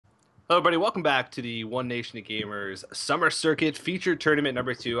Hello, everybody. Welcome back to the One Nation of Gamers Summer Circuit Featured Tournament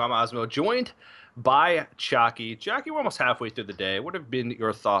number 2. I'm Osmo, joined by Chalky. Chalky, we're almost halfway through the day. What have been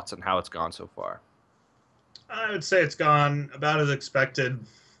your thoughts on how it's gone so far? I would say it's gone about as expected.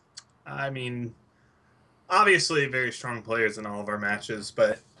 I mean, obviously, very strong players in all of our matches,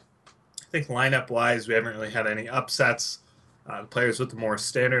 but I think lineup wise, we haven't really had any upsets. The players with the more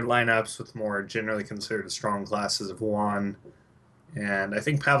standard lineups, with more generally considered strong classes, have won. And I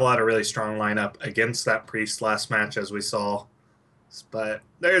think Pavel had a really strong lineup against that Priest last match, as we saw. But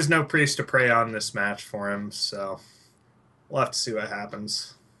there's no Priest to prey on this match for him, so we'll have to see what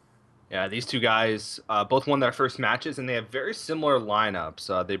happens. Yeah, these two guys both won their first matches, and they have very similar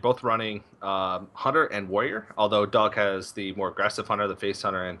lineups. They're both running Hunter and Warrior, although Doug has the more aggressive Hunter, the Face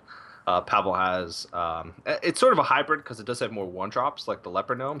Hunter, and Pavel has it's sort of a hybrid because it does have more one drops like the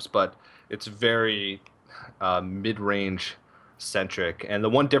Leopard Gnomes, but it's very mid range centric. And the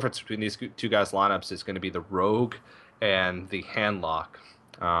one difference between these two guys' lineups is going to be the Rogue and the Handlock.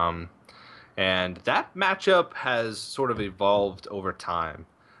 And that matchup has sort of evolved over time.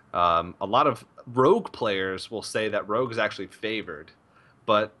 A lot of Rogue players will say that Rogue is actually favored,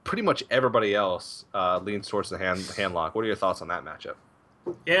 but pretty much everybody else leans towards the handlock. What are your thoughts on that matchup?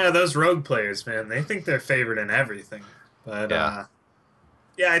 Yeah, those rogue players, man, they think they're favored in everything. But Yeah,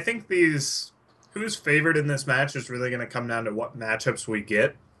 yeah, I think these who's favored in this match is really going to come down to what matchups we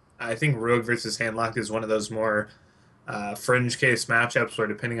get. I think Rogue versus Handlock is one of those more fringe case matchups where,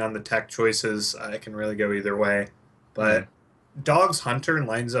 depending on the tech choices, it can really go either way. hmm But Dog's Hunter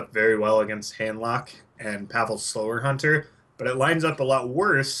lines up very well against Handlock and Pavel's Slower Hunter, but it lines up a lot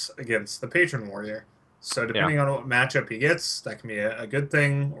worse against the Patron Warrior. So yeah, depending on what matchup he gets, that can be a good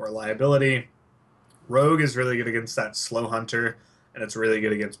thing or a liability. Rogue is really good against that slow hunter, and it's really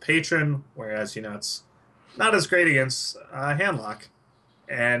good against Patron, whereas, it's not as great against Handlock.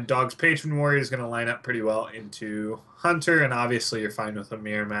 And Dog's Patron Warrior is going to line up pretty well into Hunter, and obviously you're fine with a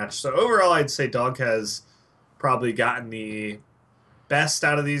mirror match. So overall, I'd say Dog has probably gotten the best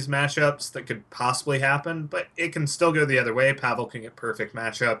out of these matchups that could possibly happen, but it can still go the other way. Pavel can get perfect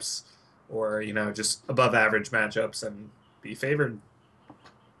matchups or, just above average matchups and be favored.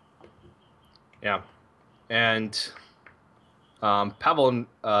 yeah. And Pavel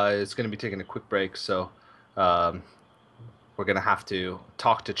is going to be taking a quick break, so um, we're going to have to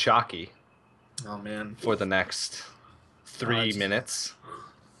talk to Chalky Oh, man. for the next three It's, minutes.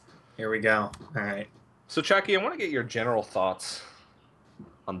 here we go. All right. So, Chalky, I want to get your general thoughts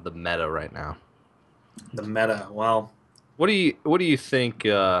on the meta right now. The meta. Well, What do you think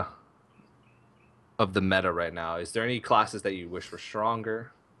of the meta right now? Is there any classes that you wish were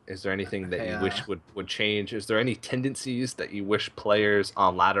stronger? Is there anything that I, you wish would change? Is there any tendencies that you wish players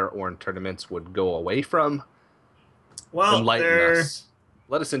on ladder or in tournaments would go away from? well, Enlighten their us.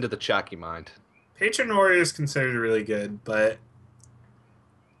 Let us into the Chalky mind. Patron Warrior is considered really good, but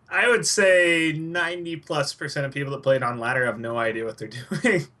I would say 90+% of people that played on ladder have no idea what they're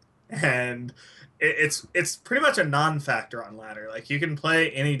doing. And it's pretty much a non-factor on ladder. Like, you can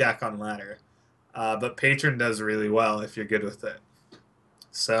play any deck on ladder, but Patron does really well if you're good with it.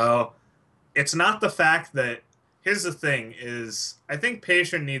 So it's not the fact that here's the thing is I think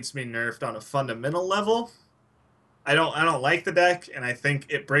Patron needs to be nerfed on a fundamental level. I don't like the deck, and I think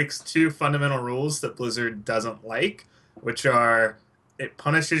it breaks two fundamental rules that Blizzard doesn't like, which are it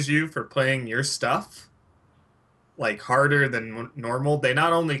punishes you for playing your stuff like harder than normal. They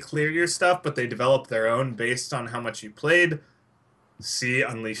not only clear your stuff, but they develop their own based on how much you played. See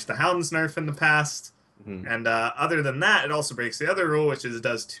Unleash the Hounds nerf in the past. Mhm. And other than that, it also breaks the other rule, which is it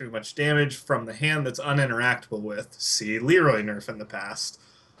does too much damage from the hand that's uninteractable with. See Leroy nerf in the past.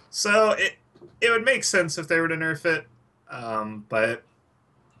 So it would make sense if they were to nerf it, but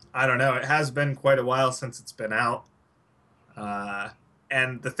I don't know. It has been quite a while since it's been out, uh,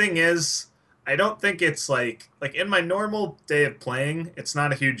 and the thing is, I don't think it's like in my normal day of playing, it's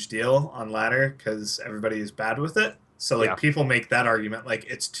not a huge deal on ladder because everybody is bad with it. So like Yeah. people make that argument like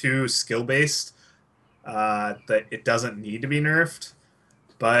it's too skill based, that it doesn't need to be nerfed.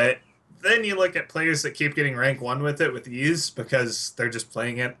 But then you look at players that keep getting rank one with it with ease because they're just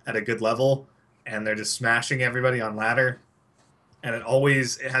playing it at a good level and they're just smashing everybody on ladder. And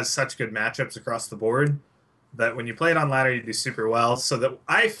it has such good matchups across the board that when you play it on ladder, you do super well. So that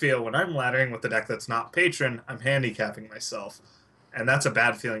I feel when I'm laddering with the deck that's not patron, I'm handicapping myself. And that's a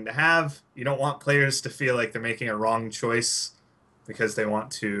bad feeling to have. You don't want players to feel like they're making a wrong choice because they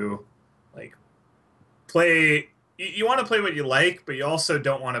want to like play you want to play what you like, but you also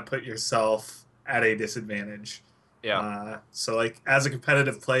don't want to put yourself at a disadvantage. Yeah. So, like, as a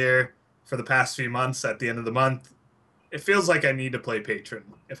competitive player for the past few months, at the end of the month, it feels like I need to play patron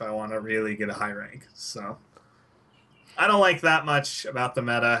if I want to really get a high rank. So I don't like that much about the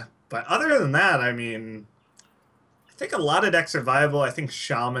meta. But other than that, I mean, I think a lot of decks are viable. I think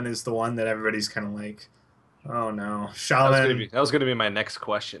Shaman is the one that everybody's kind of like, oh no, Shaman. That was gonna be my next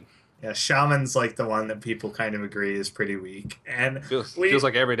question. Yeah, Shaman's like the one that people kind of agree is pretty weak. And Feels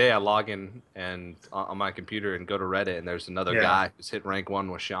like every day I log in and on my computer and go to Reddit and there's another yeah. guy who's hit rank 1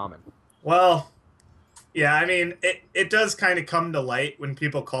 with Shaman. Well, yeah, I mean, it does kind of come to light when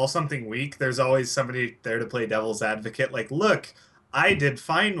people call something weak. There's always somebody there to play devil's advocate. Like, look, I did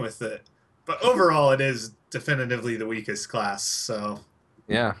fine with it. But overall, it is definitively the weakest class. So,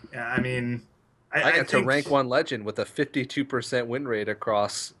 Yeah. yeah, I mean, I I got to think, rank 1 legend with a 52% win rate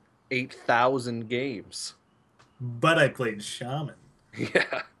across 8,000 games. but I played Shaman.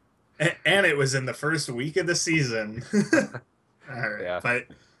 Yeah. And it was in the first week of the season. All right. Yeah. But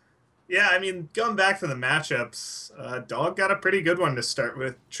yeah, I mean, going back to the matchups, Dog got a pretty good one to start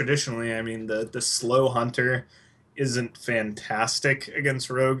with. Traditionally, I mean, the slow hunter isn't fantastic against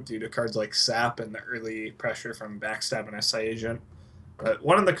Rogue due to cards like Sap and the early pressure from Backstab and SI Agent. But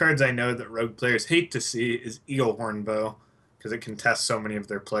one of the cards I know that Rogue players hate to see is Eagle Hornbow because it contests so many of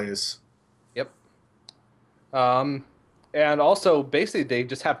their plays. Yep. Um, and also, basically, they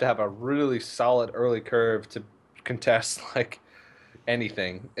just have to have a really solid early curve to contest like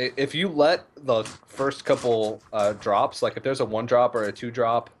anything. If you let the first couple drops, like if there's a 1 drop or a 2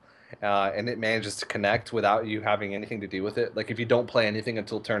 drop, and it manages to connect without you having anything to do with it, like if you don't play anything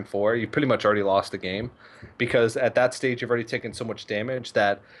until turn 4, you pretty much already lost the game, because at that stage you've already taken so much damage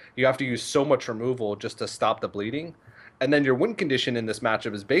that you have to use so much removal just to stop the bleeding, and then your win condition in this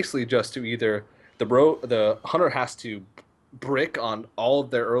matchup is basically just to either the hunter has to brick on all of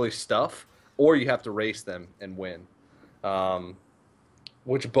their early stuff, or you have to race them and win. Um,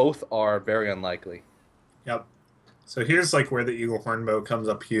 which both are very unlikely. Yep. So here's like where the Eagle Hornbow comes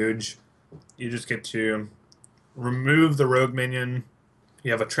up huge. You just get to remove the rogue minion.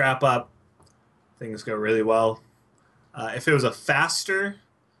 You have a trap up. Things go really well. If it was a faster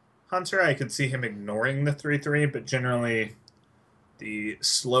hunter, I could see him ignoring the 3/3, but generally, the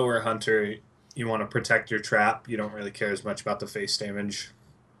slower hunter, you want to protect your trap. You don't really care as much about the face damage.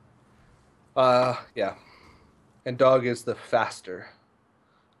 Yeah. And Dog is the faster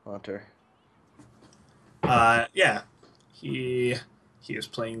hunter. Yeah, he he is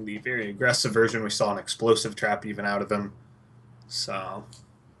playing the very aggressive version. We saw an explosive trap even out of him. So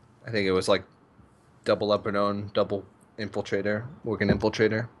I think it was like double Lebanon, double infiltrator, Organ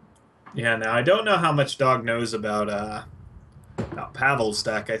infiltrator. yeah, now I don't know how much Dog knows about Pavel's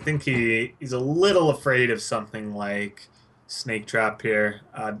deck. I think he's a little afraid of something like Snake Trap here.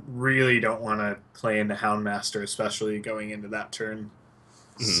 I really don't want to play into Houndmaster, especially going into that turn.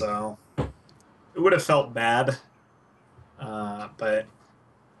 Mhm. So it would have felt bad. But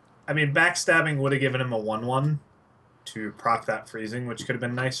I mean, backstabbing would have given him a 1/1 to proc that freezing, which could have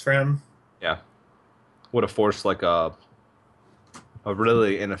been nice for him. Yeah. Would have forced like a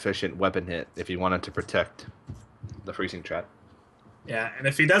really inefficient weapon hit if he wanted to protect the freezing trap. Yeah, and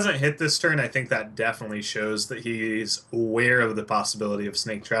if he doesn't hit this turn, I think that definitely shows that he's aware of the possibility of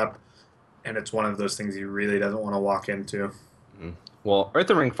Snake Trap, and it's one of those things he really doesn't want to walk into. Mhm. Well, Earth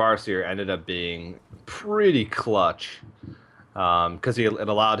the Ring Farseer ended up being pretty clutch, because it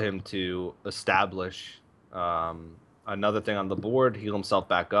allowed him to establish another thing on the board, heal himself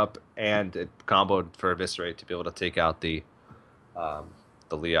back up, and it comboed for Eviscerate to be able to take out the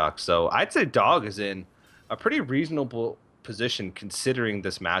Leox. So I'd say Dog is in a pretty reasonable position considering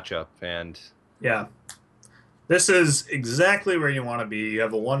this matchup. And Yeah, this is exactly where you want to be. You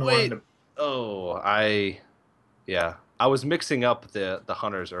have a 1/1 wait, to. yeah, I was mixing up the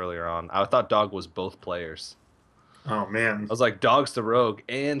hunters earlier on. I thought Dog was both players. Oh man. I was like, Dog's the rogue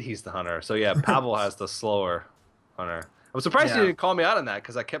and he's the hunter. So yeah, Pavel has the slower hunter. I'm surprised you Yeah. didn't call me out on that,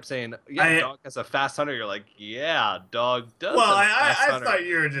 because I kept saying, yeah, I Dog has a fast hunter. You're like, yeah, Dog does well, have a fast I hunter. thought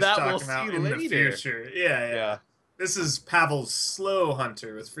you were just That we'll talking about see in the later. future. Yeah, yeah. Yeah. This is Pavel's slow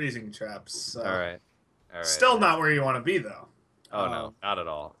hunter with freezing traps. So. All right. All right. Still not where you want to be though. Oh no, not at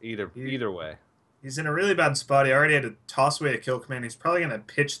all. Either way. He's in a really bad spot. He already had to toss away a kill command. He's probably going to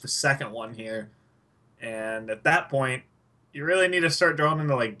pitch the second one here. And at that point, you really need to start drawing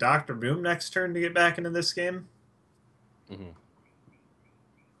into like Dr. Boom next turn to get back into this game. Mm-hmm.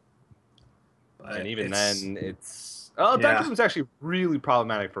 But And even it's, then, it's yeah. Dr. Boom's actually really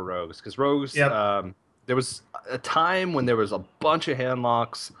problematic for rogues, because rogues, Yep. there was a time when there was a bunch of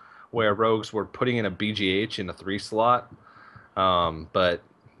handlocks where rogues were putting in a BGH in a 3 slot, but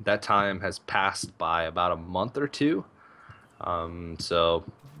that time has passed by about a month or two. So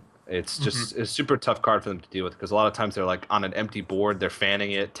Hmm. It's a super tough card for them to deal with because a lot of times they're like on an empty board, they're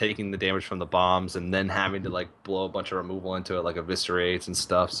fanning it, taking the damage from the bombs, and then having to like blow a bunch of removal into it, like eviscerates and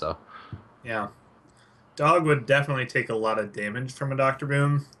stuff. So Yeah. Dog would definitely take a lot of damage from a Doctor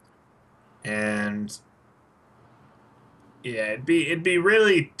Boom, and yeah, it'd be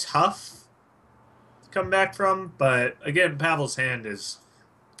really tough to come back from. But again, Pavel's hand is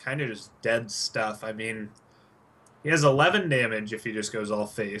kind of just dead stuff. I mean, he has 11 damage if he just goes all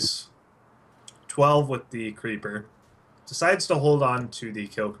face, 12 with the creeper. Decides to hold on to the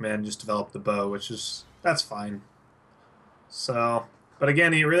kill command, just develop the bow, which is that's fine. So, but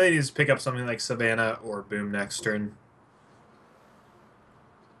again, he really needs to pick up something like Savannah or Boom next turn.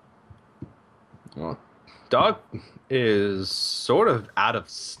 well, Dog is sort of out of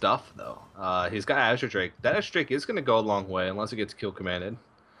stuff though. He's got Azure Drake. That Azure Drake is going to go a long way unless it gets kill commanded.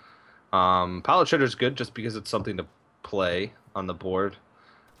 Pilot Shredder is good just because it's something to play on the board.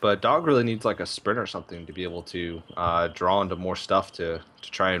 But Dog really needs like a sprint or something to be able to draw into more stuff to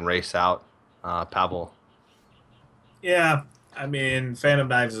try and race out Pavel. Yeah, I mean, Phantom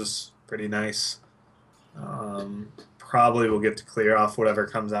Knives is pretty nice. Probably will get to clear off whatever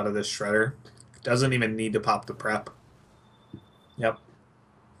comes out of this shredder. Doesn't even need to pop the prep. Yep.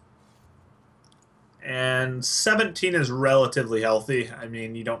 And 17 is relatively healthy. I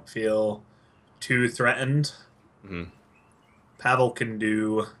mean, you don't feel too threatened. Hmm. Pavel can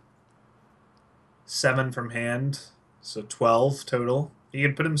do 7 from hand, so 12 total. He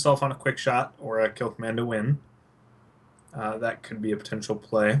can put himself on a quick shot or a kill command to win. That could be a potential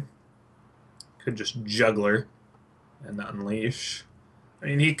play. Could just juggler and unleash. I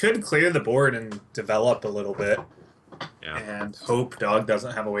mean, he could clear the board and develop a little bit Yeah. and hope Dog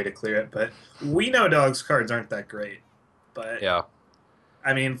doesn't have a way to clear it. But we know Dog's cards aren't that great. But Yeah.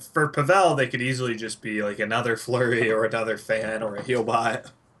 I mean, for Pavel, they could easily just be like another flurry or another fan or a heal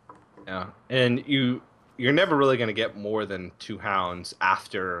bot. Yeah. And you're never really going to get more than 2 hounds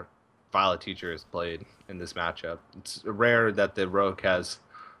after Violet Teacher is played in this matchup. It's rare that the rogue has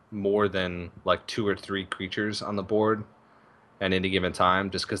more than like 2 or 3 creatures on the board at any given time,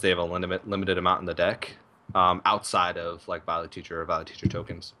 just because they have a limited amount in the deck, outside of like Violet Teacher or Violet Teacher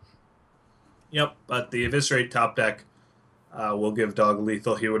tokens. Yep, but the Eviscerate top deck will give Dog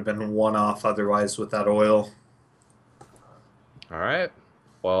lethal. He would have been one off otherwise with that oil. All right.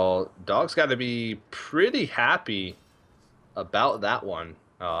 Well, Dog's got to be pretty happy about that one.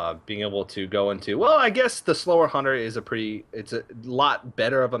 Being able to go into, well, I guess the slower hunter is it's a lot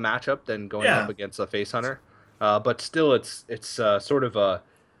better of a matchup than going up Yeah, against a face hunter. But still, it's sort of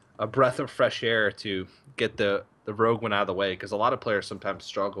a breath of fresh air to get the rogue one out of the way because a lot of players sometimes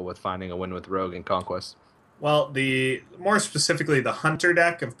struggle with finding a win with rogue in conquest. well, the more specifically, the Hunter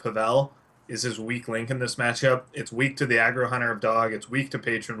deck of Pavel is his weak link in this matchup. It's weak to the Aggro Hunter of Dog. It's weak to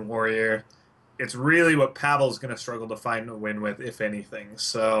Patron Warrior. It's really what Pavel's going to struggle to find a win with, if anything.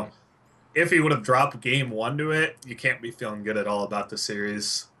 So if he would have dropped game one to it, you can't be feeling good at all about the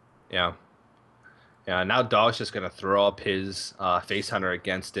series. Yeah, yeah. Now Dog's just gonna throw up his face hunter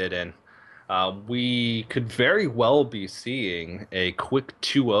against it, and we could very well be seeing a quick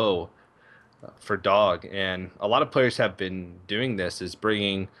 2-0 for Dog, and a lot of players have been doing this is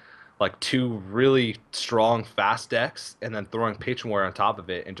bringing like 2 really strong fast decks and then throwing Patron Warrior on top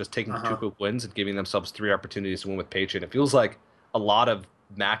of it and just taking 2 Uh-huh. quick wins and giving themselves 3 opportunities to win with Patron. It feels like a lot of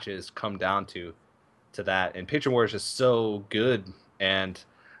matches come down to that, and Patron Warrior is just so good and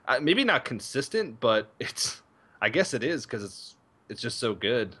maybe not consistent, but it's I guess it is because it's just so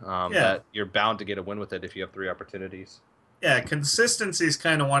good Yeah. that you're bound to get a win with it if you have 3 opportunities. Yeah, consistency is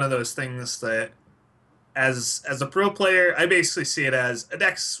kind of one of those things that as a pro player, I basically see it as a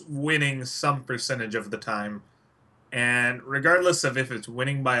deck's winning some percentage of the time. And regardless of if it's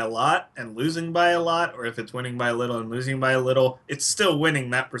winning by a lot and losing by a lot, or if it's winning by a little and losing by a little, it's still winning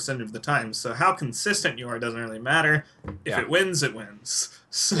that percentage of the time. So how consistent you are doesn't really matter. If Yeah, it wins, it wins. yeah,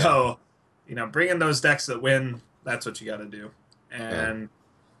 So, bringing those decks that win, that's what you got to do. yeah. And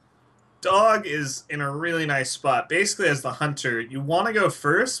Dog is in a really nice spot. Basically, as the hunter, you want to go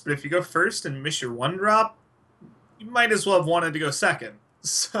first, but if you go first and miss your one drop, you might as well have wanted to go second.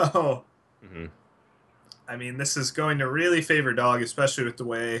 So, Hmm. I mean, this is going to really favor Dog, especially with the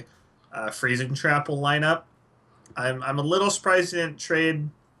way Freezing Trap will line up. I'm a little surprised he didn't trade.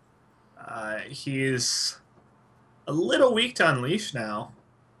 He's a little weak to Unleash now,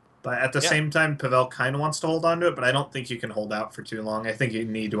 but at the Yeah. same time, Pavel kind of wants to hold on to it, but I don't think you can hold out for too long. I think you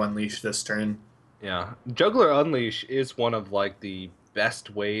need to Unleash this turn. Yeah, Juggler Unleash is one of like the best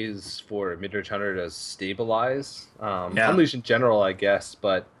ways for a mid-range hunter to stabilize. Yeah. Unleash in general, I guess,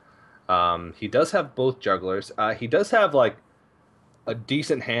 but he does have both jugglers. He does have like a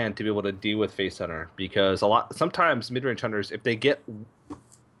decent hand to be able to deal with face hunter because a lot sometimes mid range hunters if they get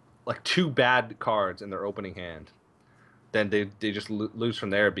like two bad cards in their opening hand, then they just lose from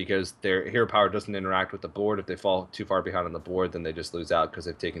there because their hero power doesn't interact with the board. If they fall too far behind on the board, then they just lose out because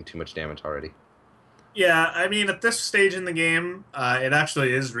they've taken too much damage already. Yeah, I mean, at this stage in the game, it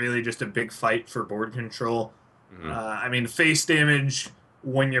actually is really just a big fight for board control. Hmm. I mean, face damage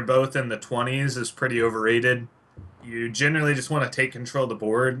when you're both in the 20s is pretty overrated. You generally just want to take control of the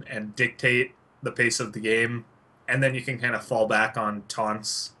board and dictate the pace of the game, and then you can kind of fall back on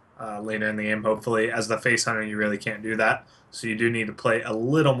taunts later in the game, hopefully. As the face hunter, you really can't do that, so you do need to play a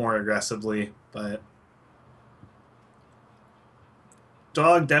little more aggressively, but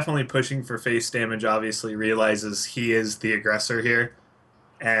Dog definitely pushing for face damage, obviously realizes he is the aggressor here.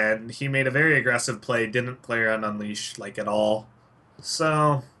 And he made a very aggressive play, didn't play around Unleash like at all.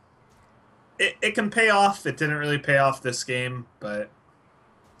 So it can pay off. It didn't really pay off this game, but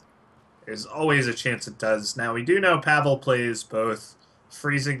there's always a chance it does. Now we do know Pavel plays both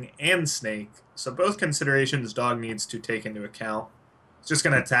freezing and snake, so both considerations Dog needs to take into account. It's just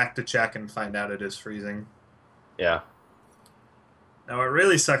going to attack to check and find out it is freezing. Yeah. Now, what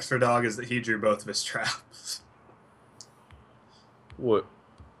really sucks for Dog is that he drew both of his traps. What?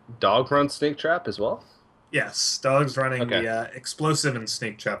 Dog runs snake trap as well? Yes, Dog's running Okay. the explosive and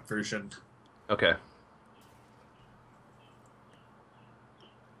snake trap version. Okay.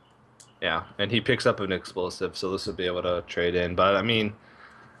 Yeah, and he picks up an explosive, so this would be able to trade in. But I mean,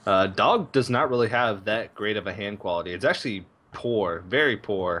 Dog does not really have that great of a hand quality. It's actually poor, very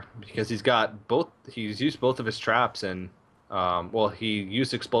poor, because he's got both. He's used both of his traps, and well, he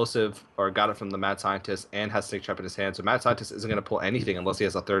used explosive or got it from the mad scientist, and has snake trap in his hand. So mad scientist isn't going to pull anything unless he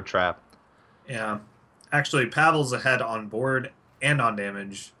has a third trap. Yeah. Actually, Pavel's ahead on board and on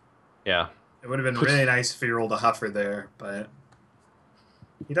damage. Yeah. It would have been really nice if he rolled a huffer there, but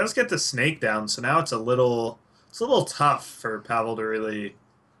he does get the snake down, so now it's a little tough for Pavel to really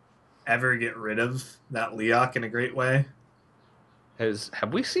ever get rid of that Leok in a great way.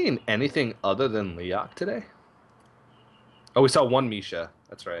 Have we seen anything other than Leok today? Oh, we saw one Misha.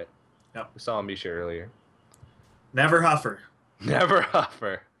 That's right. Yep. We saw a Misha earlier. Never huffer. Never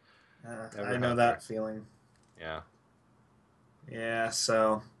Huffer. I know that feeling. Yeah. Yeah,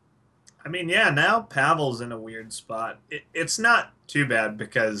 so I mean, yeah, now Pavel's in a weird spot. It's not too bad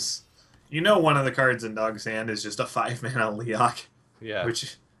because one of the cards in Dog's hand is just a 5-mana Leok, Yeah.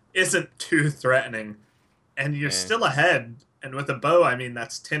 which isn't too threatening. And you're And still ahead. And with a bow, I mean,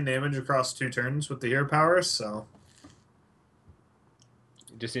 that's 10 damage across 2 turns with the hero power, so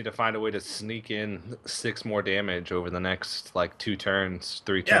you just need to find a way to sneak in 6 more damage over the next like 2 turns,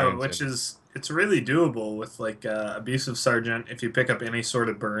 3 yeah, turns. which is it's really doable with like Abusive Sergeant. If you pick up any sort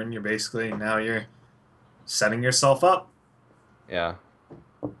of burn, you're setting yourself up. Yeah.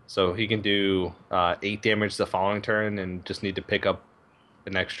 So he can do 8 damage the following turn and just need to pick up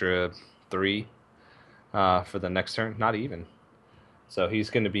an extra 3 for the next turn. Not even. So he's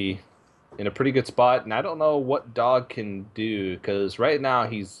going to be in a pretty good spot. And I don't know what Dog can do because right now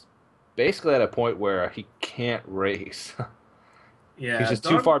he's basically at a point where he can't race. Yeah, He's just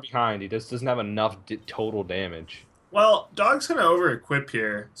too far behind. He just doesn't have enough total damage. Well, Dog's going to over-equip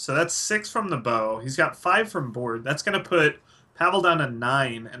here. So that's 6 from the bow. He's got 5 from board. That's going to put Pavel down to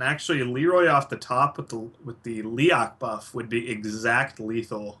 9. And actually, Leroy off the top with the Leok buff would be exact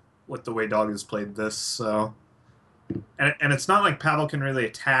lethal with the way Dog has played this. So, and it's not like Pavel can really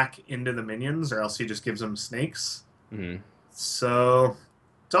attack into the minions, or else he just gives them snakes. Mm-hmm. So,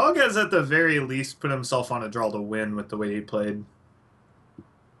 Dog has at the very least put himself on a draw to win with the way he played.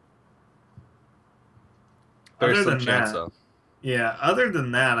 Very Other slim than chance, that, though. yeah, other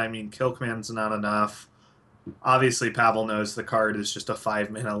than that, I mean, Kill Command's not enough. Obviously, Pavel knows the card is just a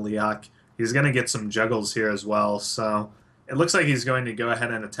 5-mana Leok. He's going to get some juggles here as well, so it looks like he's going to go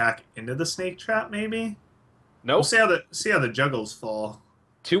ahead and attack into the snake trap, maybe? Nope. We'll see how the juggles fall.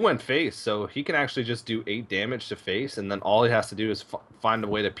 2 went face, so he can actually just do 8 damage to face, and then all he has to do is find a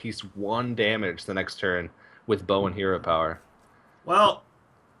way to piece 1 damage the next turn with bow and hero power. Well,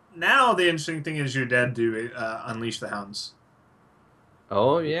 now the interesting thing is you're dead to Unleash the Hounds.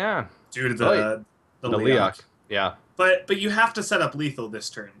 Oh, yeah. Due to the Leok. Yeah. But you have to set up lethal this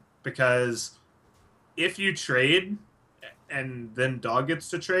turn, because if you trade and then Dog gets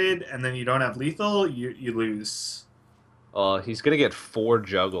to trade and then you don't have lethal, you lose. He's going to get 4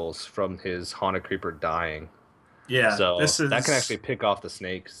 juggles from his Haunted Creeper dying. Yeah, So that can actually pick off the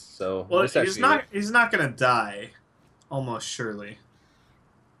snakes. So well, he's not going to die, almost surely.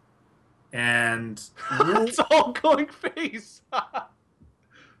 And it's all going face.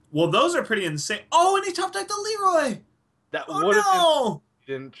 well, those are pretty insane. Oh, and he top decked the Leroy. That would have been Oh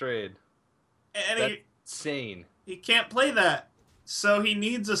didn't trade. no! And That's insane. he can't play that. So he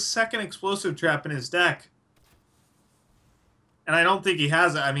needs a second explosive trap in his deck. And I don't think he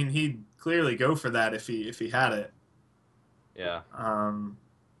has it. I mean, he'd clearly go for that if he had it. Yeah. Um,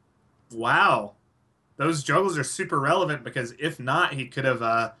 wow. Those juggles are super relevant because if not, he could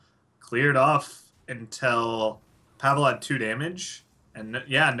have cleared off until Pavel had 2 damage. And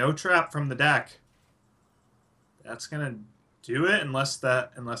yeah, no trap from the deck. That's gonna do it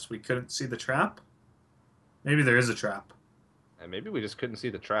unless we couldn't see the trap. Maybe there is a trap. And maybe we just couldn't see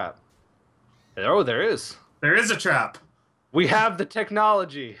the trap. Oh, there is. There is a trap, We have the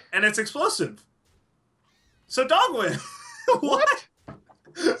technology. and it's explosive. So dog win. What?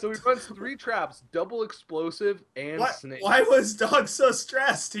 So he runs 3 traps, double explosive and What? snake. Why was dog so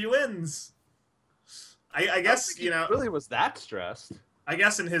stressed? He wins. I guess He really was that stressed. I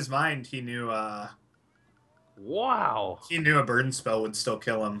guess in his mind Wow. he knew a burden spell would still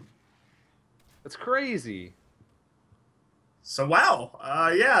kill him. That's crazy. So wow,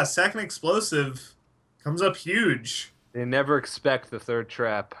 yeah, second explosive comes up huge. They never expect the 3rd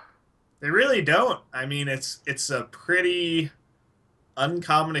trap. They really don't. I mean, it's a pretty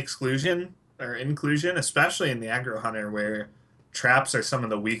uncommon exclusion or inclusion, especially in the aggro hunter, where traps are some of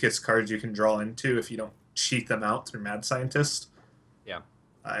the weakest cards you can draw into if you don't cheat them out through Mad Scientist. Yeah.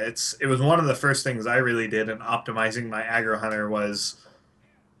 It was one of the first things I really did in optimizing my aggro hunter was,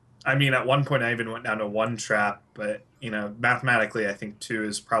 I mean, at one point I even went down to 1 trap, but mathematically I think 2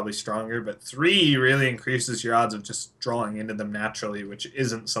 is probably stronger, but 3 really increases your odds of just drawing into them naturally, which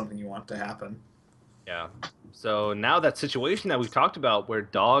isn't something you want to happen. Yeah. So now that situation that we've talked about where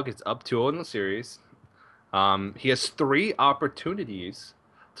Dog is up 2-0 in the series, he has 3 opportunities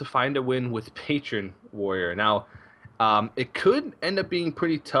to find a win with Patron Warrior. Now, it could end up being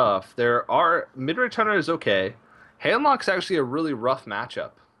pretty tough. There are mid-range hunter is okay. Handlock's actually a really rough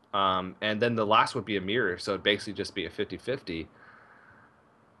matchup. And then the last would be a mirror, so it'd basically just be a 50-50.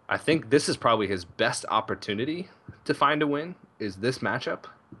 I think this is probably his best opportunity to find a win, is this matchup.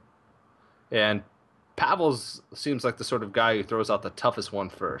 And Pavel's seems like the sort of guy who throws out the toughest one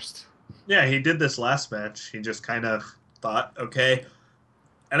first. Yeah, he did this last match. He just kind of thought, okay.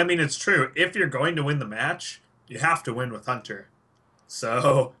 And I mean, it's true. If you're going to win the match, you have to win with Hunter.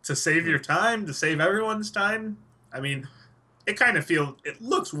 So to save your time, to save everyone's time, I mean, it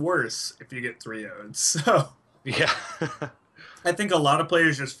looks worse if you get 3 0'd. So Yeah. I think a lot of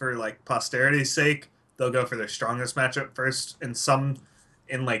players, just for like posterity's sake, they'll go for their strongest matchup first.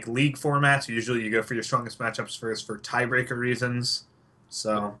 In like league formats, usually you go for your strongest matchups first for tiebreaker reasons.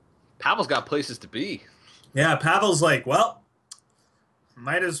 So Pavel's got places to be. yeah, Pavel's like, well,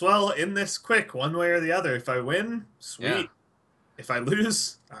 might as well end this quick one way or the other. If I win, sweet. Yeah. If I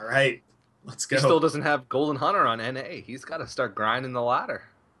lose, all right, let's go. He still doesn't have Golden Hunter on NA. He's got to start grinding the ladder.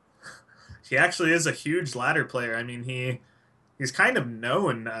 He actually is a huge ladder player. I mean, he's kind of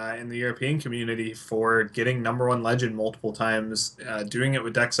known in the European community for getting #1 legend multiple times, doing it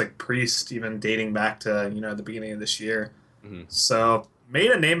with decks like Priest, even dating back to the beginning of this year. Mm-hmm. So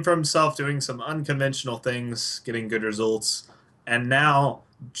made a name for himself doing some unconventional things, getting good results, and now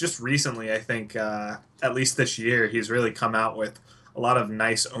just recently, I think at least this year, he's really come out with a lot of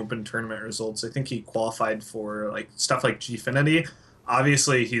nice open tournament results. I think he qualified for like stuff like Gfinity.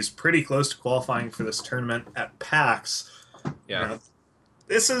 Obviously, he's pretty close to qualifying for this tournament at PAX. Yeah.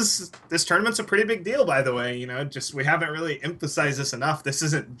 This tournament's a pretty big deal, by the way. Just we haven't really emphasized this enough. This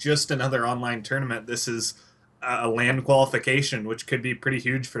isn't just another online tournament. This is a land qualification, which could be pretty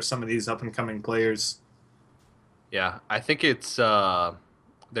huge for some of these up and coming players. Yeah, I think it's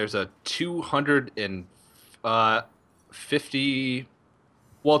there's a 250.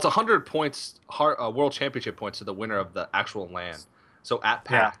 Well, it's 100 points, world championship points to the winner of the actual land. So at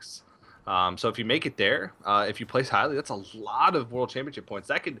PAX. Yeah. So if you make it there, if you place highly, that's a lot of world championship points.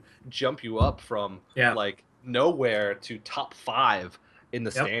 That could jump you up from like nowhere to top 5 in the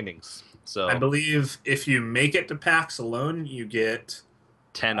standings. So I believe if you make it to PAX alone, you get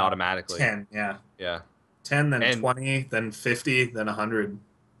 10 automatically. 10, yeah. Yeah. 10, then 20, then 50, then 100.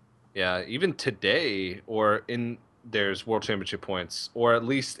 Yeah, even today there's world championship points, or at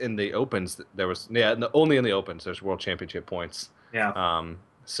least in the opens there was only in the opens there's world championship points. Yeah.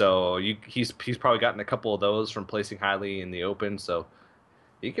 So he's probably gotten a couple of those from placing highly in the open, so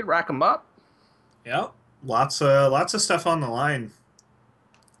he could rack them up. Yeah, lots of stuff on the line.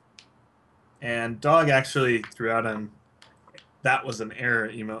 And Dog actually threw out that was an error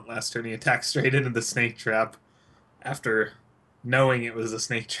emote last turn. He attacked straight into the snake trap after knowing it was a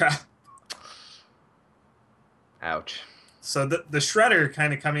snake trap. Ouch. So the Shredder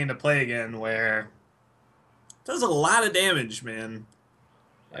kind of coming into play again, where does a lot of damage, man.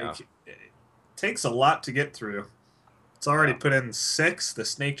 Yeah, Like, it takes a lot to get through. It's already yeah. put in 6. The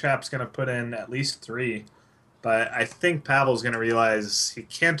snake trap's going to put in at least 3. But I think Pavel's going to realize he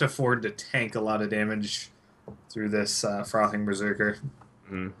can't afford to tank a lot of damage through this frothing berserker.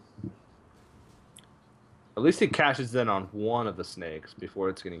 Mhm. At least he cashes in on one of the snakes before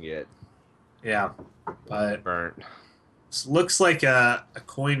it's gonna get Yeah, but burnt. it looks like a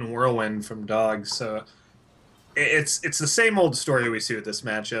coin whirlwind from dogs. So it's the same old story we see with this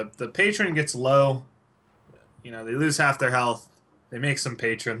matchup. The patron gets low. They lose half their health. They make some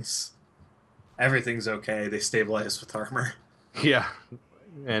patrons. Everything's okay. They stabilize with armor. Yeah,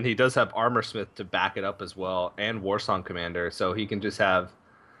 and he does have Armor Smith to back it up as well, and Warsong Commander, so he can just have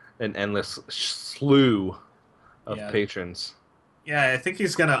an endless slew of Yeah, patrons. yeah. I think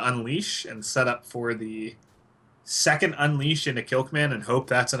he's gonna unleash and set up for the second unleash into kill command and hope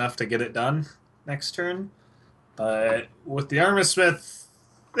that's enough to get it done next turn. But with the armor smith,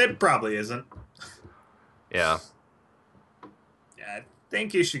 it probably isn't. Yeah, Yeah, I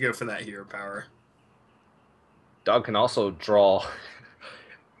think you should go for that hero power. Dog can also draw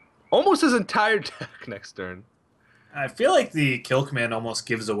almost his entire deck next turn. I feel like the kill command almost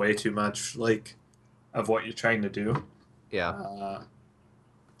gives away too much, like, of what you're trying to do. Yeah. Uh,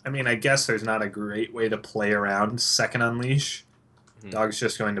 I mean, I guess there's not a great way to play around second unleash. Mhm. Dog's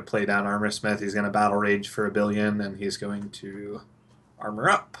just going to play down armor smith. He's going to battle rage for 1 billion, and he's going to armor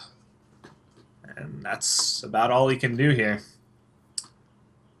up. And that's about all he can do here.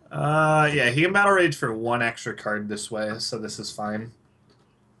 Yeah, he can battle rage for 1 extra card this way, so this is fine.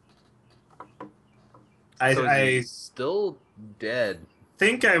 So is he I still dead?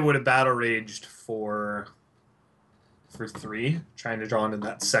 think I would have battle raged for 3, trying to draw into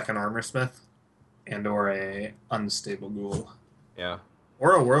that second armor smith, and or a unstable ghoul, Yeah.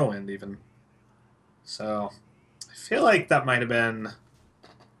 or a whirlwind even. So I feel like that might have been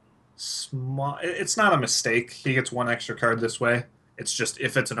small. It's not a mistake. He gets 1 extra card this way. It's just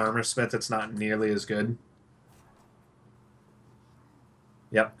if it's an armor smith, it's not nearly as good.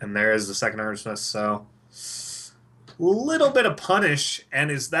 Yep, and there is the second armor smith. So little bit of punish, and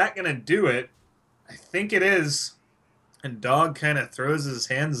is that gonna do it? I think it is. And Dog kind of throws his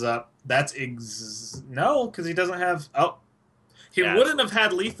hands up. That's no, because he doesn't have. Oh, he Yeah, wouldn't have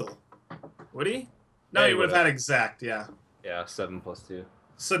had lethal, would he? No, yeah, he he would would have have. had exact. Yeah. Yeah, 7+2.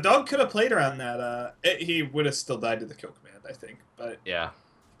 So Dog could have played around that. He would have still died to the kill command, I think, but Yeah.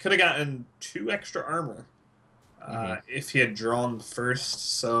 could have gotten 2 extra armor if he had drawn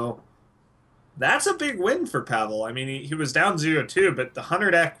first. So that's a big win for Pavel. I mean, he was down 0-2, but the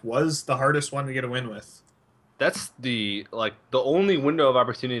Hunter deck was the hardest one to get a win with. That's the only window of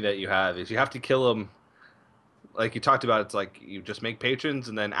opportunity that you have is you have to kill him. Like you talked about, it's like you just make patrons,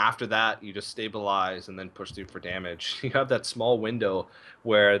 and then after that you just stabilize and then push through for damage. You have that small window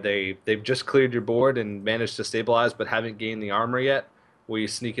where they've just cleared your board and managed to stabilize, but haven't gained the armor yet. Where you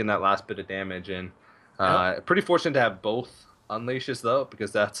sneak in that last bit of damage, and Yep. pretty fortunate to have both unleashes though,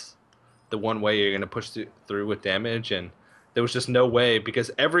 because that's the one way you're going to push through with damage. And there was just no way, because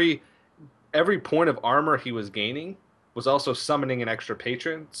every point of armor he was gaining was also summoning an extra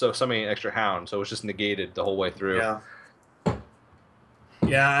patron, so summoning an extra hound, so it was just negated the whole way through. Yeah.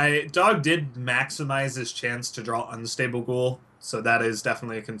 Yeah, Dog did maximize his chance to draw unstable ghoul, so that is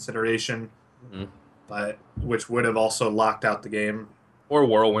definitely a consideration, Mhm. but which would have also locked out the game. Or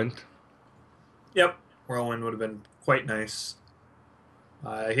whirlwind. Yep, whirlwind would have been quite nice.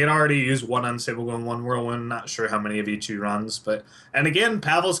 He had already used 1 unstable ghoul and 1 whirlwind. Not sure how many of each he runs, but and again,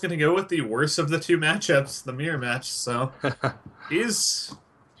 Pavel's going to go with the worst of the 2 matchups, the mirror match. So he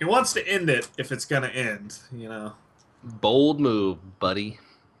wants to end it if it's going to end. Bold move, buddy.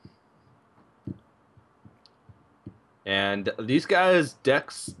 And these guys'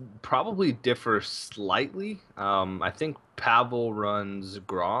 decks probably differ slightly. I think Pavel runs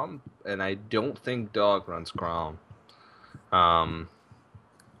Grom, and I don't think Dog runs Grom.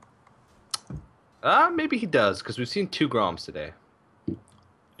 Maybe he does, because we've seen 2 Groms today.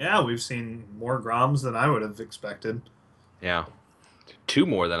 Yeah, we've seen more Groms than I would have expected. Yeah. 2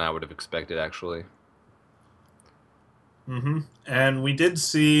 more than I would have expected, actually. And we did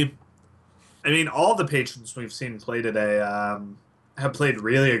see, I mean, all the patrons we've seen play today have played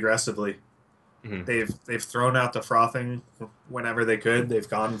really aggressively. Mhm. They've thrown out the frothing whenever they could. They've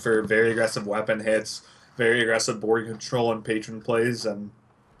gone for very aggressive weapon hits, very aggressive board control and patron plays, and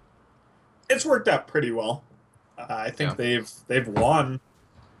it's worked out pretty well. I think they've won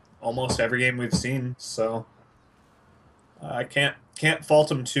almost every game we've seen, so I can't fault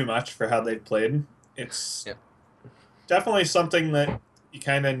them too much for how they've played. It's Yeah. definitely something that you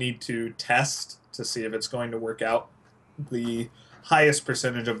kind of need to test to see if it's going to work out the highest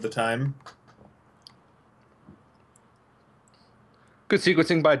percentage of the time. Good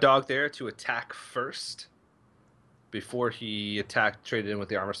sequencing by Dog there to attack first before he attacked, traded in with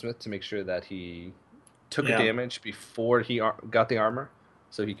the armor smith to make sure that he took a Yeah. damage before he got the armor,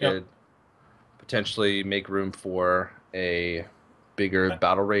 so he Yep. could potentially make room for a bigger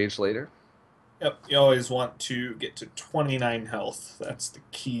battle rage later. Yep. You always want to get to 29 health. That's the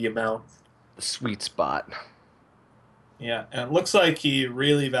key amount. The sweet spot. Yeah, and it looks like he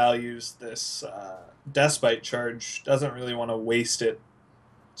really values this Despite charge. Doesn't really want to waste it,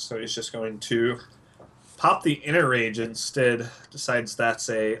 so he's just going to pop the Inner Rage instead. Decides that's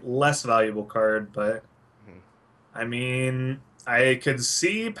a less valuable card, but I mean, I could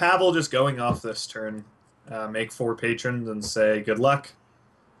see Pavel just going off this turn, make 4 patrons, and say good luck.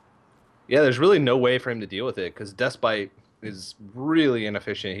 Yeah, there's really no way for him to deal with it because Despite is really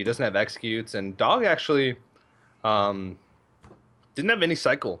inefficient. He doesn't have executes, and Dog actually didn't have any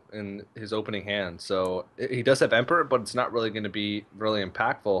cycle in his opening hand. So he does have Emperor, but it's not really going to be really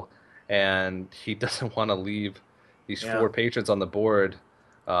impactful, and he doesn't want to leave these 4 patrons on the board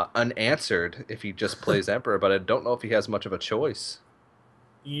unanswered if he just plays Emperor, but I don't know if he has much of a choice.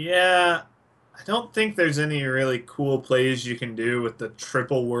 Yeah, I don't think there's any really cool plays you can do with the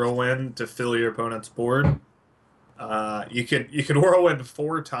triple whirlwind to fill your opponent's board. You could whirlwind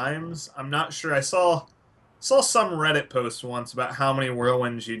 4 times. I'm not sure. I saw some Reddit post once about how many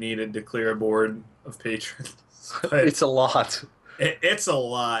whirlwinds you needed to clear a board of patrons. It's a lot. It's a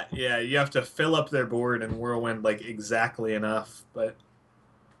lot. Yeah, you have to fill up their board and whirlwind like exactly enough. But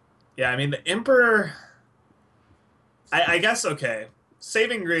yeah, I mean the Emperor. I guess okay.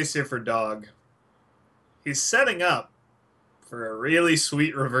 Saving grace here for Dog. He's setting up for a really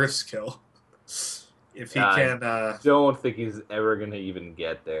sweet reverse kill. If he can. I don't think he's ever going to even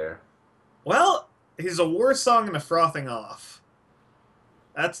get there. Well, he's a war song and a frothing off.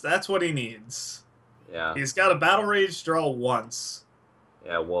 That's what he needs. Yeah. He's got a battle rage draw once.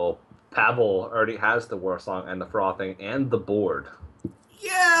 Yeah, well, Pavel already has the war song and the frothing and the board.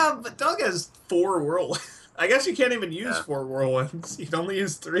 Yeah, but Doug has 4 whirlwinds. I guess you can't even use 4 whirlwinds. You can only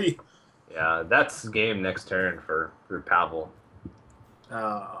use 3. Yeah, that's game next turn for Pavel.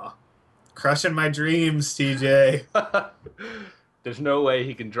 Crushing my dreams, TJ. There's no way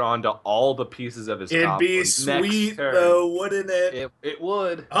he can draw into all the pieces of his It'd be sweet, though, wouldn't it? It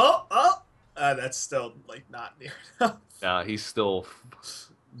would. Oh! That's still, like, not near enough. No, he's still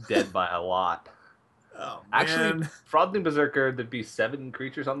dead by a lot. Oh, man. Actually, Frothing Berserker, there'd be 7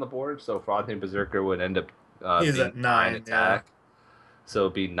 creatures on the board, so Frothing Berserker would end up he's at 9 attack. Yeah. So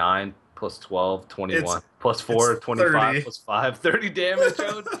it'd be 9 plus 12, 21. It's, plus 4, 25 30. plus 5, 30 damage.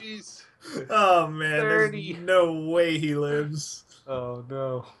 Oh, jeez. Oh, man. 30. There's no way he lives. Oh,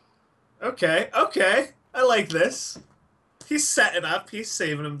 no. Okay. I like this. He's setting up. He's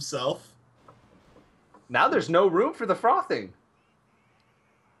saving himself. Now there's no room for the frothing.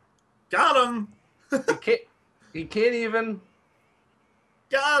 Got him. He can't even.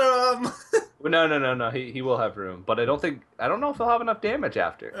 Got him. No. He will have room, but I don't know if he'll have enough damage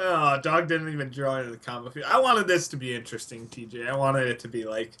after. Oh, Dog didn't even draw into the combo field. I wanted this to be interesting, TJ. I wanted it to be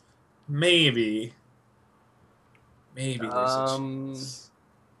like maybe there's a chance.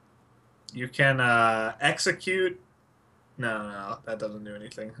 You can execute. No, that doesn't do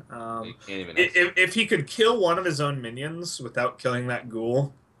anything. He can't even if he could kill one of his own minions without killing that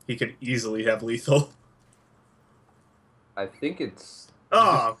ghoul, he could easily have lethal. I think it's.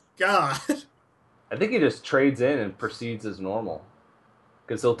 Oh God! I think he just trades in and proceeds as normal,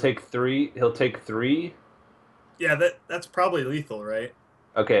 because he'll take 3. He'll take 3. Yeah, that's probably lethal, right?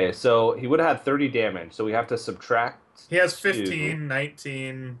 Okay, so he would have had 30 damage. So we have to subtract. He has 15,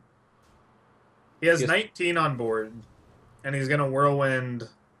 19. He has 19 on board, and he's gonna whirlwind.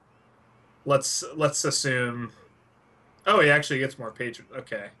 Let's assume. Oh, he actually gets more patrons.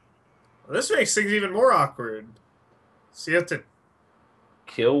 Okay, well, this makes things even more awkward. So you have to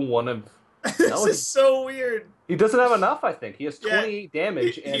kill one of. This is so weird. He doesn't have enough, I think. He has 28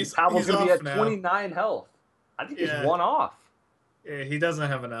 damage, and Pavel's going to be at now. 29 health. I think he's 1 off. Yeah, he doesn't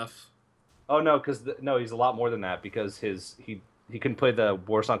have enough. Oh, no, he's a lot more than that, because he couldn't play the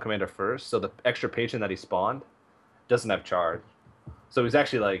Warsong Commander first, so the extra patron that he spawned doesn't have charge. So he's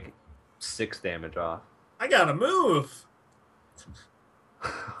actually, like, 6 damage off. I gotta move!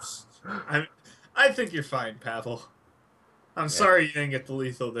 I think you're fine, Pavel. I'm sorry you didn't get the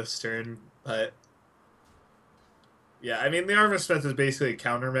lethal this turn, but yeah, I mean the Armor Smith is basically a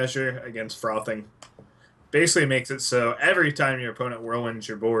countermeasure against frothing. Basically makes it so every time your opponent whirlwinds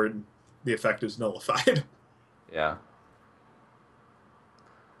your board, the effect is nullified. Yeah.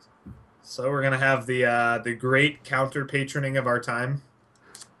 So we're gonna have the great counter patroning of our time.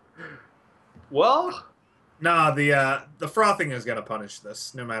 Well, Nah, the frothing is gonna punish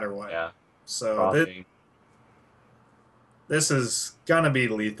this no matter what. yeah, So frothing. this is gonna be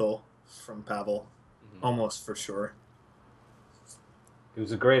lethal from Pavel, Mhm. almost for sure. It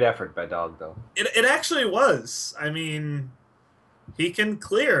was a great effort by Dog, though. It actually was. I mean, he can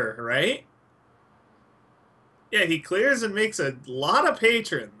clear, right? Yeah, he clears and makes a lot of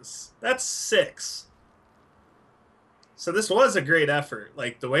patrons. That's 6. So this was a great effort.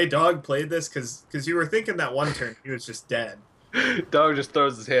 Like the way Dog played this, because you were thinking that one turn he was just dead. Dog just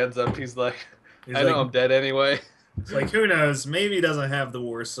throws his hands up. He's like, He's I know like, I'm dead anyway. it's like who knows? Maybe he doesn't have the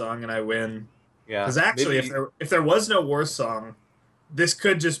war song and I win. Yeah, Because actually, maybe. if there was no war song, this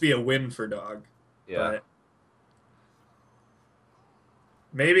could just be a win for Dog. Yeah. But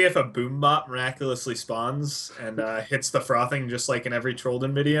maybe if a boom bop miraculously spawns and hits the frothing just like in every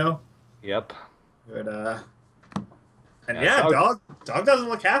Trollden video, Yep. but and Yeah. yeah, Dog. dog doesn't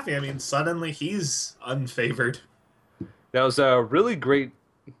look happy. I mean, suddenly he's unfavored. That was a really great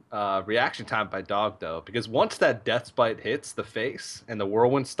reaction time by Dog, though, because once that Death Spite hits the face and the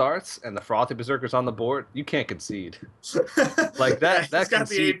whirlwind starts and the Frothy Berserker's on the board, you can't concede. Like Yeah, that he's got the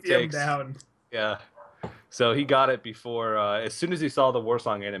concede APM takes. down. Yeah. So he got it before. As soon as he saw the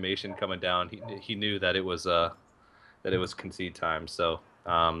Warsong animation coming down, he knew that it was concede time. So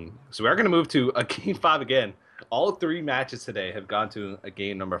we are going to move to a game 5 again. All 3 matches today have gone to a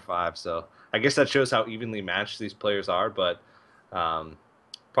game number 5. So I guess that shows how evenly matched these players are. But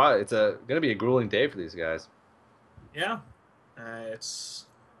probably it's going to be a grueling day for these guys. Yeah, it's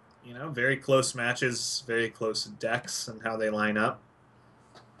very close matches, very close decks, and how they line up.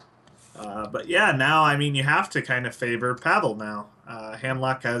 But yeah, now I mean you have to kind of favor Paddle now.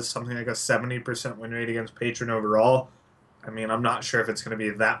 Handlock has something like a 70% win rate against Patron overall. I mean, I'm not sure if it's going to be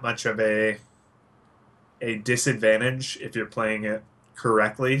that much of a disadvantage if you're playing it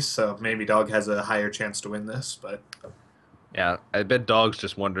correctly. So maybe Dog has a higher chance to win this, but Yeah, I bet Dog's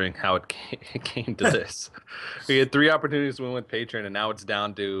just wondering how it came to this. We had 3 opportunities to win with Patron, and now it's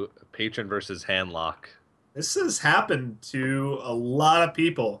down to Patron versus Handlock. this has happened to a lot of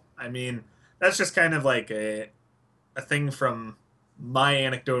people. I mean, that's just kind of like a thing from my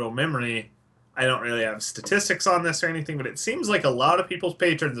anecdotal memory. I don't really have statistics on this or anything, but it seems like a lot of people's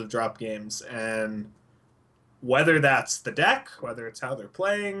patrons have dropped games, and whether that's the deck, whether it's how they're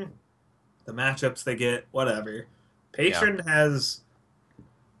playing, the matchups they get, whatever. Yeah. Patron has,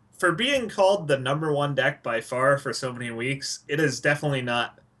 for being called the number one deck by far for so many weeks, it has definitely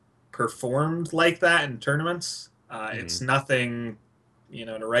not performed like that in tournaments. Mhm. It's nothing,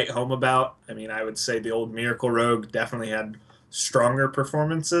 to write home about. I mean, I would say the old Miracle Rogue definitely had stronger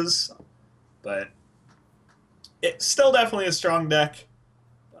performances, but it's still definitely a strong deck.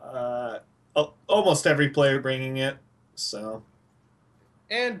 Uh, Almost every player bringing it. So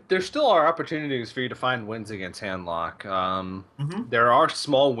And there still are opportunities for you to find wins against Handlock. mhm. There are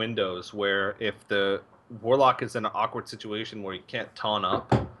small windows where if the Warlock is in an awkward situation where he can't taunt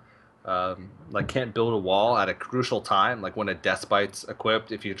up, like can't build a wall at a crucial time, like when a Death Bite's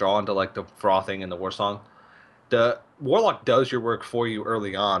equipped, if you draw into like the Frothing and the Warsong, the Warlock does your work for you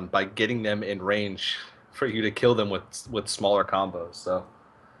early on by getting them in range for you to kill them with smaller combos. So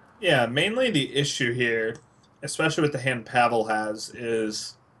Yeah, mainly the issue here, especially with the hand Pavel has,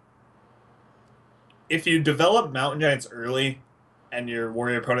 is if you develop Mountain Giants early and your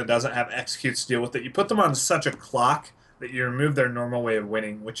warrior opponent doesn't have executes to deal with it, you put them on such a clock that you remove their normal way of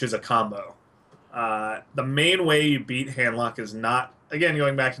winning, which is a combo. The main way you beat Handlock is not, again,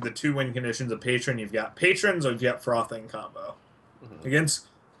 going back to the 2 win conditions of Patron, you've got Patrons or you've got Frothing combo. mhm.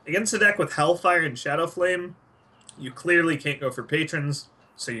 Against a deck with Hellfire and Shadow Flame, you clearly can't go for Patrons,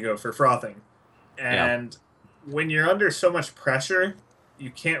 so you go for Frothing. Yeah. And when you're under so much pressure, you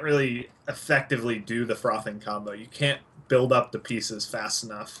can't really effectively do the Frothing combo. You can't build up the pieces fast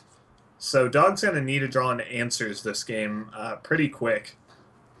enough. So Dog's going to need to draw into answers this game pretty quick,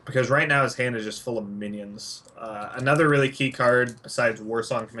 because right now his hand is just full of minions. Another really key card, besides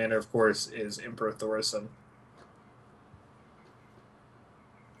Warsong Commander, of course, is Emperor Thorison.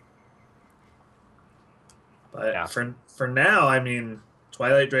 Yeah. But for now, I mean,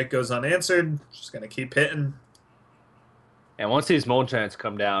 Twilight Drake goes unanswered. Just going to keep hitting. And once these mold giants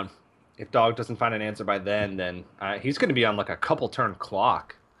come down, if Dog doesn't find an answer by then he's going to be on like a couple turn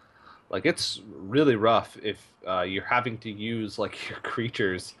clock. Like it's really rough if you're having to use like your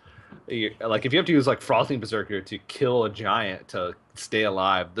creatures. Like if you have to use like Frothing Berserker to kill a giant to stay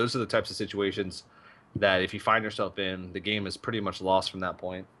alive, those are the types of situations that if you find yourself in, the game is pretty much lost from that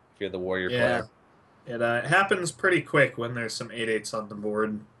point. If you're the warrior Yeah, player. it happens pretty quick when there's some 8/8s on the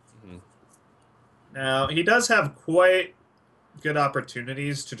board. Mhm. Now, he does have quite good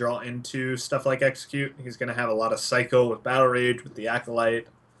opportunities to draw into stuff like Execute. He's going to have a lot of Cycle with Battle Rage, with the Acolyte.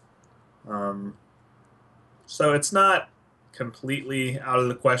 Um, so it's not completely out of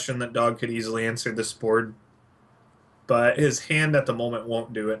the question that Dog could easily answer this board, but his hand at the moment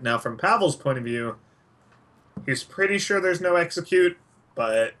won't do it. Now, from Pavel's point of view, he's pretty sure there's no Execute,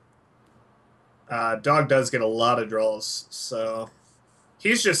 but Dog does get a lot of draws, so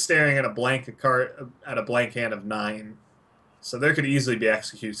he's just staring at a blank card at a blank hand of 9. So there could easily be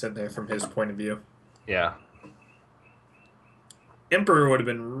Executes in there from his point of view. Yeah. Emperor would have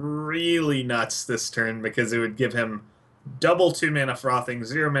been really nuts this turn because it would give him double 2 mana Frothing,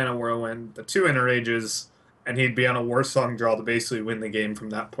 0 mana Whirlwind, the 2 Inner Rages, and he'd be on a War Song draw to basically win the game from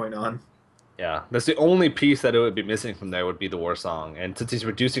that point on. Yeah, that's the only piece that it would be missing from there would be the War Song. And since he's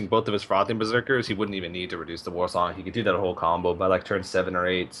reducing both of his Frothing Berserkers, he wouldn't even need to reduce the War Song. He could do that whole combo by like turn 7 or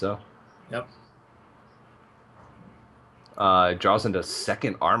 8. So Yep. draws into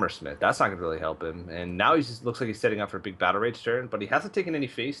second Armor Smith. That's not gonna really help him. And now he just looks like he's setting up for a big Battle Rage turn, but he hasn't taken any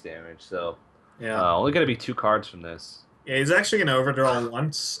face damage. So Yeah. only gonna be 2 cards from this. Yeah, he's actually going to overdraw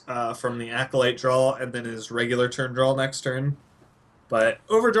once from the Acolyte draw and then his regular turn draw next turn. But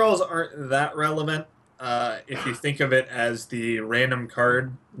overdraws aren't that relevant. If you think of it as the random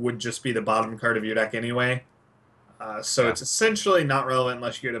card would just be the bottom card of your deck anyway. So Yeah. it's essentially not relevant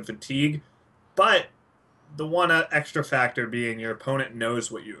unless you get a fatigue. But the one extra factor being your opponent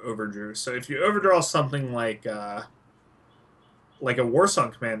knows what you overdrew. So if you overdraw something like a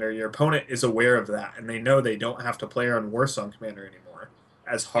Warsong Commander, your opponent is aware of that, and they know they don't have to play on Warsong Commander anymore,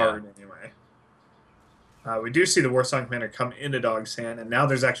 as hard anyway. We do see the Warsong Commander come into Dog's hand, and now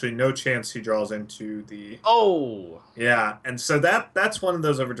there's actually no chance he draws into the... Oh! Yeah, and so that's one of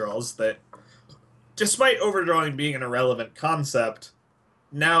those overdraws that, despite overdrawing being an irrelevant concept,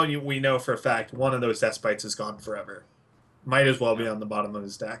 now we know for a fact one of those Death Bites is gone forever. Might as well be on the bottom of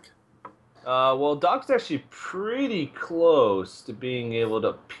his deck. Well, Doc's actually pretty close to being able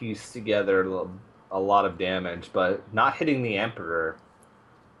to piece together a lot of damage, but not hitting the Emperor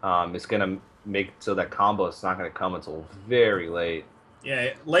is going to make it so that combo is not going to come until very late.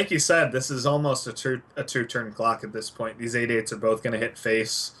 Yeah, like you said, this is almost a two-turn clock at this point. These 8/8s are both going to hit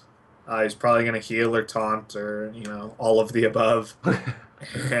face. He's probably going to heal or taunt or, all of the above.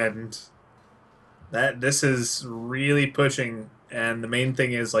 And this is really pushing. And the main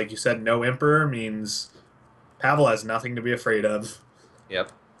thing is, like you said, no Emperor means Pavel has nothing to be afraid of.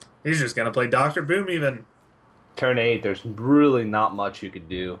 Yep. He's just going to play Dr. Boom even. Turn 8, there's really not much you could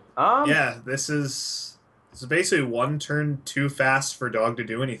do. Yeah, this is basically one turn too fast for Dog to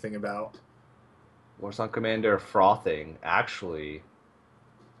do anything about. Warsong Commander Frothing, actually,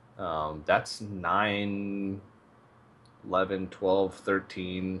 that's 9, 11, 12,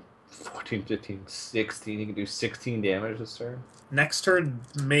 13, 14, 15, 16. He can do 16 damage this turn. Next turn,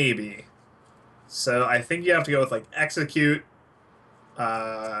 maybe. So I think you have to go with like Execute,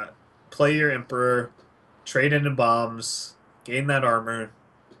 play your Emperor, trade into bombs, gain that armor,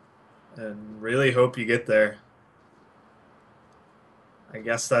 and really hope you get there. I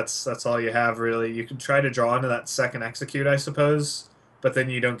guess that's all you have really. You can try to draw into that second Execute, I suppose, but then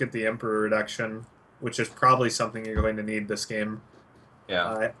you don't get the Emperor reduction, which is probably something you're going to need this game.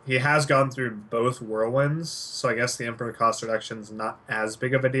 Yeah. He has gone through both Whirlwinds, so I guess the Emperor cost reduction is not as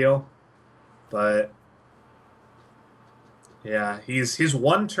big of a deal. But yeah, he's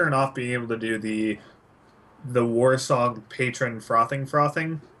one turn off being able to do the Warsong Patron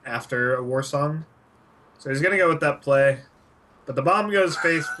Frothing after a Warsong. So he's going to go with that play. But the bomb goes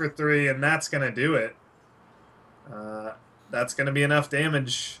face for 3, and that's going to do it. That's going to be enough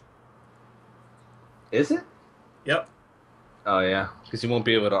damage. Is it? Yep. Oh, yeah. Because he won't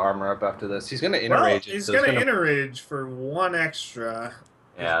be able to armor up after this. He's going to Inner Rage it. He's going to Inner Rage for 1 extra.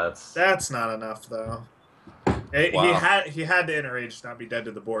 Yeah, that's not enough, though. Wow. He had to Inner Rage to not be dead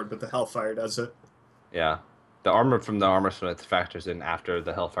to the board, but the Hellfire does it. Yeah. The armor from the Armor Smith factors in after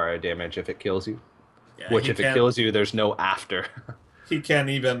the Hellfire damage if it kills you. Yeah, Which, if it kills you, there's no after. He can't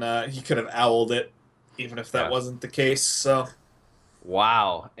even, he could have owled it, even if that wasn't the case, so.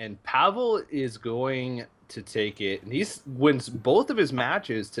 Wow. And Pavel is going to take it. And he wins both of his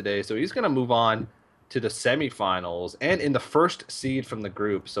matches today, so he's going to move on to the semifinals and in the first seed from the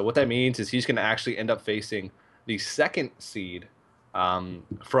group. So what that means is he's going to actually end up facing the second seed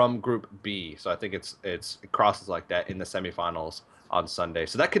from Group B. So I think it crosses like that in the semifinals on Sunday.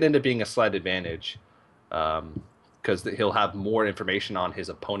 So that could end up being a slight advantage because he'll have more information on his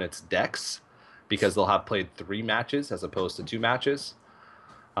opponent's decks because they'll have played 3 matches as opposed to 2 matches.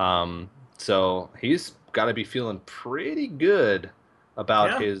 So he's got to be feeling pretty good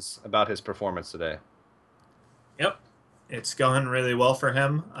Yeah. about his performance today. Yep. It's going really well for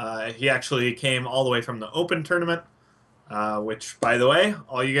him. He actually came all the way from the Open tournament, which, by the way,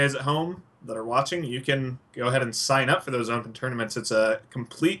 all you guys at home that are watching, you can go ahead and sign up for those Open tournaments. It's a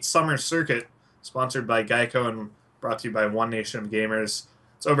complete summer circuit sponsored by GEICO and brought to you by One Nation of Gamers.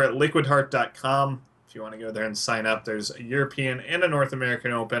 It's over at liquidheart.com. If you want to go there and sign up, there's a European and a North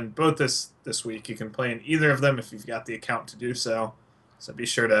American Open, both this week. You can play in either of them if you've got the account to do so. So be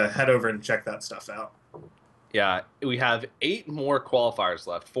sure to head over and check that stuff out. Yeah, we have 8 more qualifiers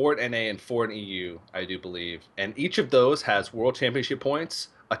left, 4 in NA and 4 in EU, I do believe. And each of those has World Championship points,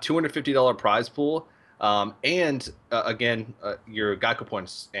 a $250 prize pool, and again, your GEICO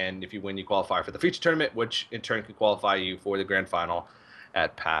points. And if you win, you qualify for the feature tournament, which in turn can qualify you for the grand final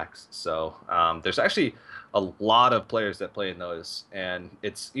at PAX. So there's actually a lot of players that play in those. And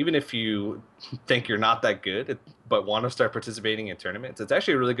it's even if you think you're not that good, but want to start participating in tournaments, it's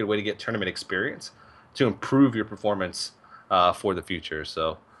actually a really good way to get tournament experience to improve your performance for the future.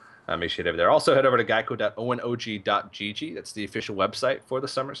 So make sure you head over there. Also, head over to geico.onog.gg. That's the official website for the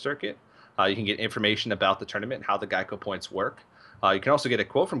summer circuit. You can get information about the tournament and how the GEICO points work. You can also get a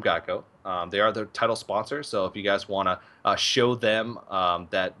quote from GEICO. They are the title sponsor, so if you guys want to show them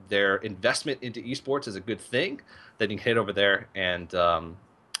that their investment into esports is a good thing, then you can head over there and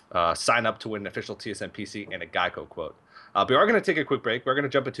sign up to win an official TSM PC and a GEICO quote. We are going to take a quick break. We're going to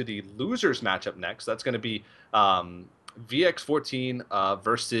jump into the losers matchup next. That's going to be VX14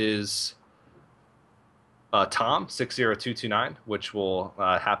 versus Tom 60229, which will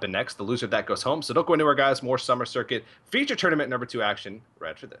happen next. The loser of that goes home. So don't go anywhere, guys. More summer circuit feature tournament number 2 action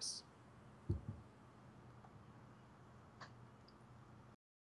right after this.